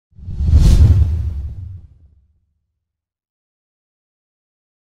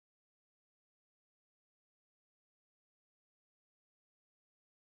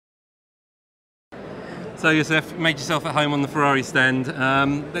So you've made yourself at home on the Ferrari stand.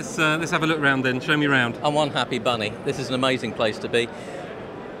 Let's have a look around then. Show me around. I'm one happy bunny. This is an amazing place to be.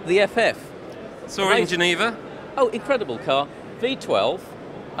 The FF. Saw it in Geneva. Oh, incredible car. V12,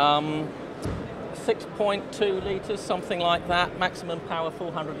 6.2 litres, something like that. Maximum power,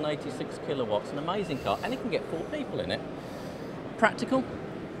 486 kilowatts. An amazing car, and it can get 4 people in it. Practical.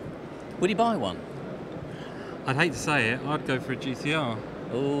 Would you buy one? I'd hate to say it. I'd go for a GTR.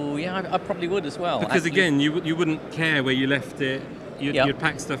 Oh, yeah, I probably would as well. Because again, you wouldn't care where you left it. You'd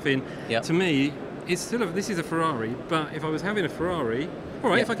pack stuff in. Yep. To me, it's still this is a Ferrari. But if I was having a Ferrari, all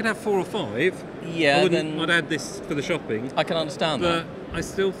right, if I could have 4 or 5, I'd add this for the shopping. I can understand that. But I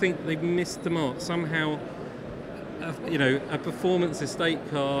still think they've missed the mark somehow. A performance estate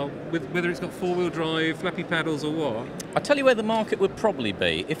car, whether it's got 4-wheel drive, flappy paddles or what. I'll tell you where the market would probably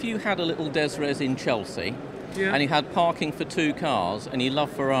be. If you had a little Desres in Chelsea, and you had parking for 2 cars, and you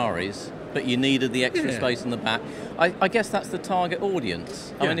love Ferraris, but you needed the extra space in the back, I guess that's the target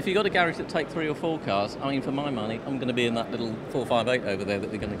audience. I mean, if you've got a garage that takes 3 or 4 cars, I mean, for my money, I'm going to be in that little 458 over there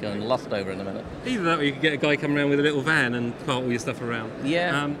that we're going to go and lust over in a minute. Either that or you could get a guy coming around with a little van and cart all your stuff around.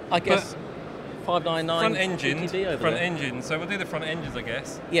 Yeah, I guess 599 front engine, front engine. So we'll do the front engines, I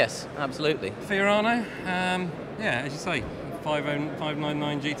guess. Yes, absolutely. Fiorano, as you say,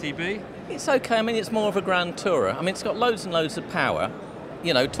 599 GTB. It's okay. I mean, it's more of a Grand Tourer. I mean, it's got loads and loads of power.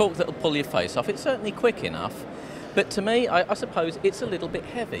 You know, torque that'll pull your face off. It's certainly quick enough. But to me, I suppose it's a little bit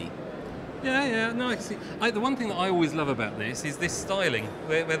heavy. Yeah, no, I see. The one thing that I always love about this is this styling,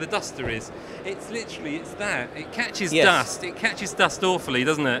 where the duster is. It's that. It catches dust. It catches dust awfully,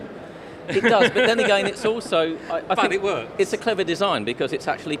 doesn't it? It does, but then again, it's also... I think it works. It's a clever design because it's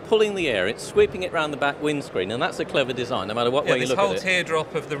actually pulling the air, it's sweeping it around the back windscreen, and that's a clever design, no matter what way you look at it. This whole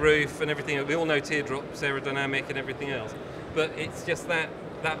teardrop of the roof and everything, we all know teardrops, aerodynamic and everything else, but it's just that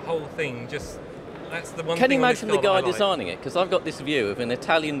whole thing, that's the one thing. Can you imagine the guy designing it? Because I've got this view of an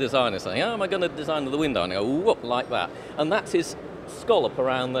Italian designer saying, oh, am I going to design the window? And I go, whoop, like that. And that's his scallop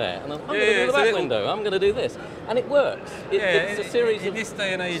around there, and I'm going to do the back window, I'm going to do this, and it works. It's a series in this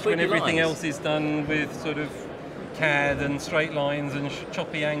day and age when everything else is done with sort of CAD and straight lines and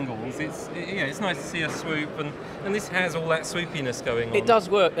choppy angles, it's nice to see a swoop, and this has all that swoopiness going on. It does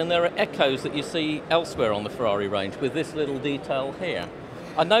work, and there are echoes that you see elsewhere on the Ferrari range with this little detail here.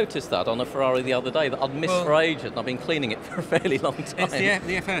 I noticed that on a Ferrari the other day that I'd missed for ages, and I've been cleaning it for a fairly long time. It's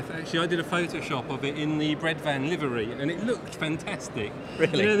the FF. Actually, I did a Photoshop of it in the bread van livery, and it looked fantastic.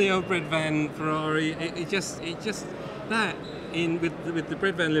 Really? You know the old bread van Ferrari? It just that with the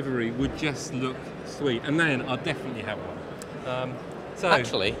bread van livery would just look sweet, and then I'd definitely have one.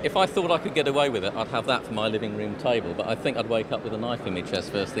 Actually, if I thought I could get away with it, I'd have that for my living room table, but I think I'd wake up with a knife in my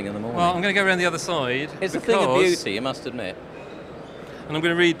chest first thing in the morning. Well, I'm going to go around the other side. It's a thing of beauty, you must admit. And I'm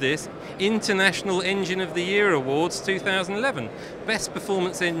going to read this. International Engine of the Year Awards 2011. Best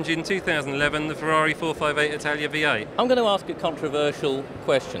Performance Engine 2011, the Ferrari 458 Italia V8. I'm going to ask a controversial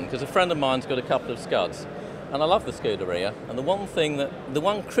question, because a friend of mine's got a couple of Scuds, and I love the Scuderia, and the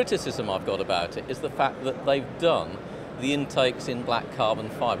one criticism I've got about it is the fact that they've done the intakes in black carbon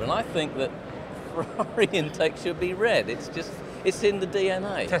fibre, and I think that Ferrari intakes should be red. It's in the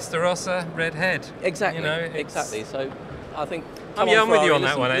DNA. Testarossa, red head. Exactly, exactly. So I think... I'm with you on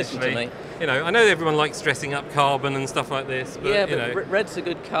that one, actually. You know, I know everyone likes dressing up carbon and stuff like this, but but red's a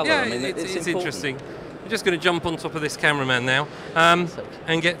good colour. Yeah, I mean, it's interesting. I'm just going to jump on top of this cameraman now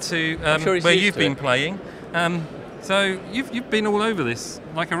and get to where you've been playing. So you've been all over this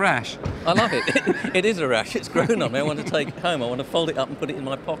like a rash. I love it. It is a rash. It's grown on me. I want to take it home. I want to fold it up and put it in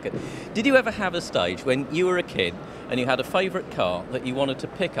my pocket. Did you ever have a stage when you were a kid and you had a favourite car that you wanted to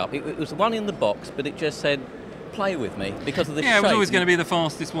pick up? It was one in the box, but it just said, play with me, because of the shape. Yeah, it was always going to be the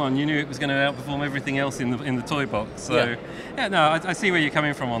fastest one. You knew it was going to outperform everything else in the toy box. So I see where you're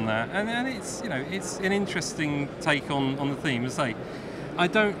coming from on that, and it's it's an interesting take on the theme. As I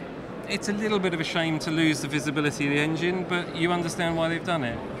say, it's a little bit of a shame to lose the visibility of the engine, but you understand why they've done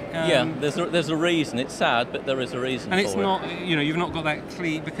it. There's a reason. It's sad, but there is a reason. And it's not, you've not got that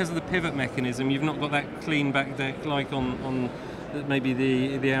clean, because of the pivot mechanism. You've not got that clean back deck like on maybe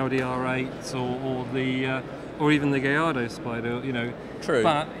the Audi R8 or even the Gallardo Spider, True.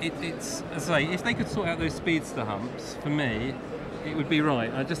 But it's, as I say, if they could sort out those speedster humps, for me, it would be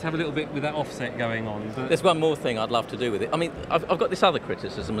right. I just have a little bit with that offset going on. But there's one more thing I'd love to do with it. I mean, I've got this other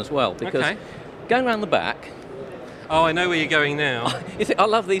criticism as well, because going around the back... Oh, I know where you're going now. You see, I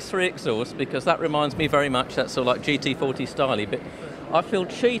love these 3 exhausts because that reminds me very much, that's sort of like GT40 style, but I feel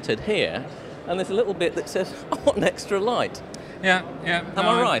cheated here, and there's a little bit that says, I want an extra light. Yeah. Am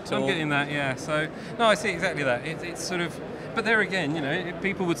I right? I'm getting that, yeah. So, no, I see exactly that. It's sort of... But there again, you know, if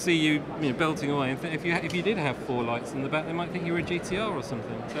people would see you, belting away, and if you did have 4 lights in the back, they might think you were a GTR or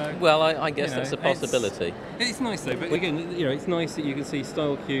something. So, well, I guess that's a possibility. It's nice though, but again, it's nice that you can see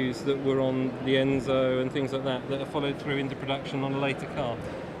style cues that were on the Enzo and things like that are followed through into production on a later car.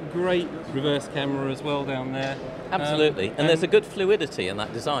 Great reverse camera as well down there. Absolutely, and there's a good fluidity in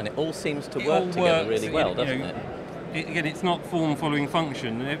that design. It all seems to work together really well, doesn't it? Again, it's not form following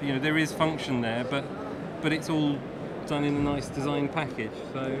function. There is function there, but it's all done in a nice design package.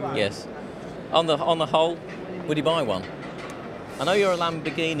 So yes. On the whole, would you buy one? I know you're a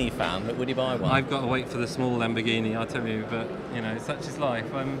Lamborghini fan, but would you buy one? I've got to wait for the small Lamborghini, I tell you. But such is life.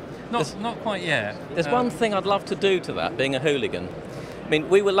 Not quite yet. There's one thing I'd love to do to that, being a hooligan. I mean,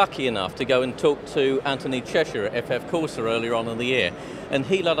 we were lucky enough to go and talk to Anthony Cheshire at FF Corsa earlier on in the year, and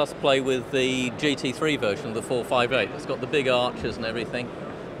he let us play with the GT3 version of the 458. It's got the big arches and everything.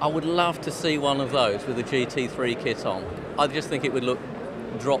 I would love to see one of those with a GT3 kit on. I just think it would look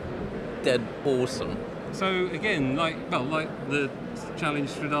drop dead awesome. So again, like the Challenge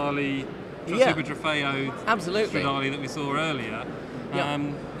Stradale, Super Trofeo absolutely. Stradale that we saw earlier,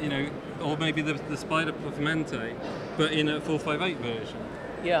 or maybe the Spider Performante, but in a 458 version.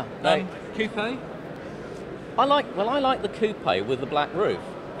 Yeah. Coupe? I like the coupe with the black roof.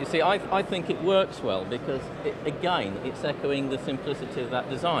 You see, I think it works well because, it's echoing the simplicity of that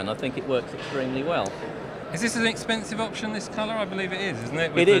design. I think it works extremely well. Is this an expensive option, this colour? I believe it is, isn't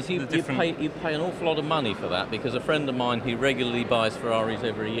it? It is. You pay an awful lot of money for that because a friend of mine who regularly buys Ferraris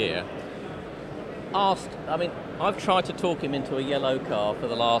every year I've tried to talk him into a yellow car for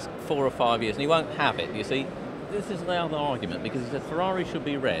the last 4 or 5 years and he won't have it, you see. This is the other argument because he said Ferrari should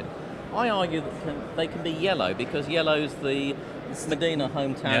be red. I argue that they can be yellow because yellow's the Medina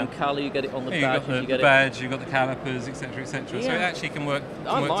hometown colour. You get it on the badge. You've got the badge, you've got the calipers, etc., etc. So it actually can work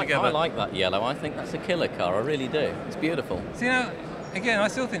together. I like that yellow. I think that's a killer car. I really do. It's beautiful. See, again, I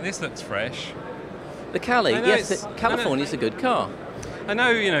still think this looks fresh. The Cali, yes, California's a good car. I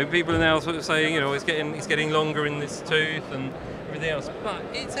know, people are now sort of saying, it's getting longer in this tooth and everything else, but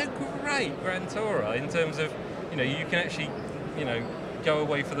it's a great Grand Tourer in terms of, you can actually, go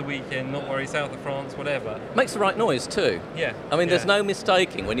away for the weekend, not worry, south of France, whatever. Makes the right noise too. Yeah. There's no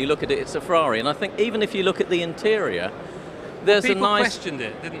mistaking when you look at it, it's a Ferrari, and I think even if you look at the interior, there's people a nice... questioned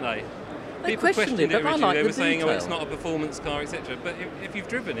it, didn't they? They questioned it, but I like They the were saying, detail. it's not a performance car, etc. But if you've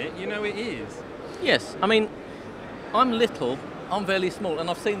driven it, it is. Yes, I'm fairly small, and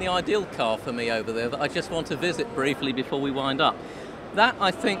I've seen the ideal car for me over there that I just want to visit briefly before we wind up. That, I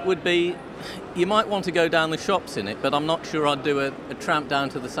think, would be... You might want to go down the shops in it, but I'm not sure I'd do a tramp down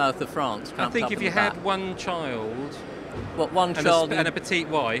to the south of France. I think if you had one child... one child... And a petite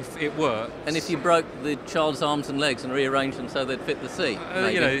wife, it works. And if you broke the child's arms and legs and rearranged them so they'd fit the seat,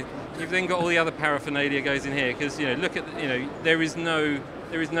 you've then got all the other paraphernalia goes in here, because, look at, there is no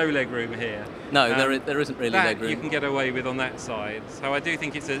leg room here. No, there isn't really leg room. You can get away with on that side. So I do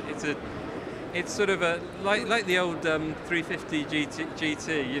think it's sort of like the old 350 GT.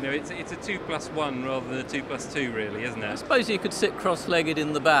 It's a 2+1 rather than a 2+2, really, isn't it? I suppose you could sit cross-legged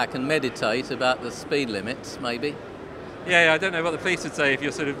in the back and meditate about the speed limits, maybe. Yeah, I don't know what the police would say if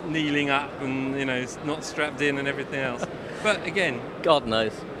you're sort of kneeling up and not strapped in and everything else. But again, God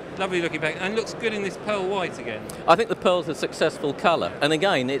knows. Lovely looking back, and looks good in this pearl white again. I think the pearl's a successful colour, and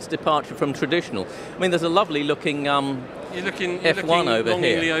again, it's departure from traditional. There's a lovely looking You're looking F1 over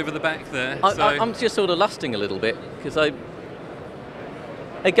longingly here. over the back there. I'm just sort of lusting a little bit because I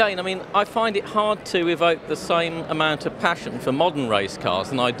find it hard to evoke the same amount of passion for modern race cars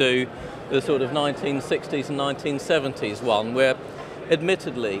than I do the sort of 1960s and 1970s one, where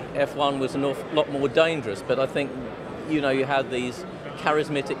admittedly F1 was an awful lot more dangerous, but I think you had these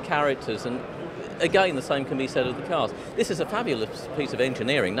charismatic characters, and again the same can be said of the cars. This is a fabulous piece of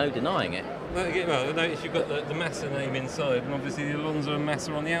engineering, no denying it. Well, notice you've got the Massa name inside, and obviously the Alonso and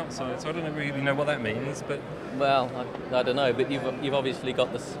Massa on the outside, so I don't really know what that means, but... Well, I don't know, but you've obviously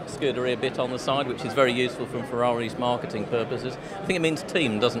got the Scuderia bit on the side, which is very useful from Ferrari's marketing purposes. I think it means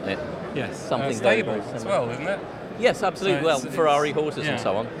team, doesn't it? Yes, something stable very as well, isn't it? Yes, absolutely. So Ferrari horses and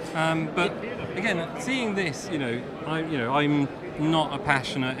so on. But again, seeing this, I'm not a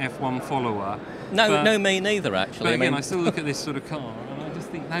passionate F1 follower. No, me neither, actually. But again, I still look at this sort of car, and I just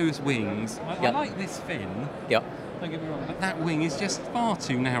think those wings. I like this fin. Yep. Don't get me wrong, but that wing is just far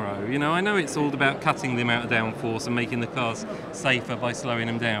too narrow. I know it's all about cutting the amount of downforce and making the cars safer by slowing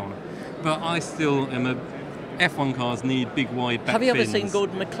them down, but I still am F1 cars need big wide back Have you ever fins. seen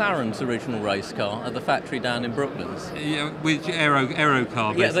Gordon McLaren's original race car at the factory down in Brooklands? Yeah, which aero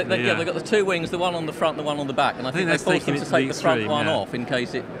car, Yeah, basically. they've got the two wings, the one on the front, the one on the back, and I think they that's forced them taking to it to take the the front extreme, one yeah. off in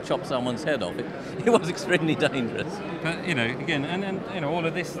case it chopped someone's head off. It was extremely dangerous. But again, and all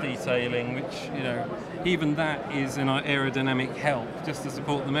of this detailing, which even that is an aerodynamic help just to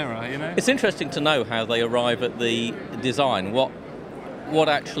support the mirror. It's interesting to know how they arrive at the design. What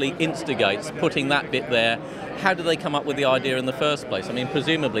actually instigates putting that bit there? How do they come up with the idea in the first place? I mean,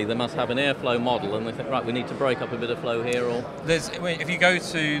 presumably they must have an airflow model, and they think, right, we need to break up a bit of flow here. Or if you go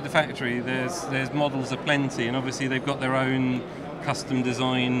to the factory, there's models aplenty, and obviously they've got their own custom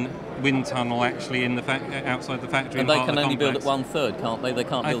design wind tunnel actually in the outside the factory. And they can only build at 1/3, can't they? They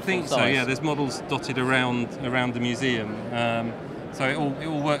can't build I think full so. size. Yeah, there's models dotted around the museum. So it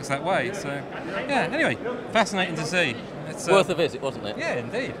all works that way. So yeah. Anyway, fascinating to see. It's worth a visit, wasn't it? Yeah,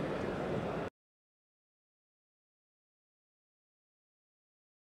 indeed.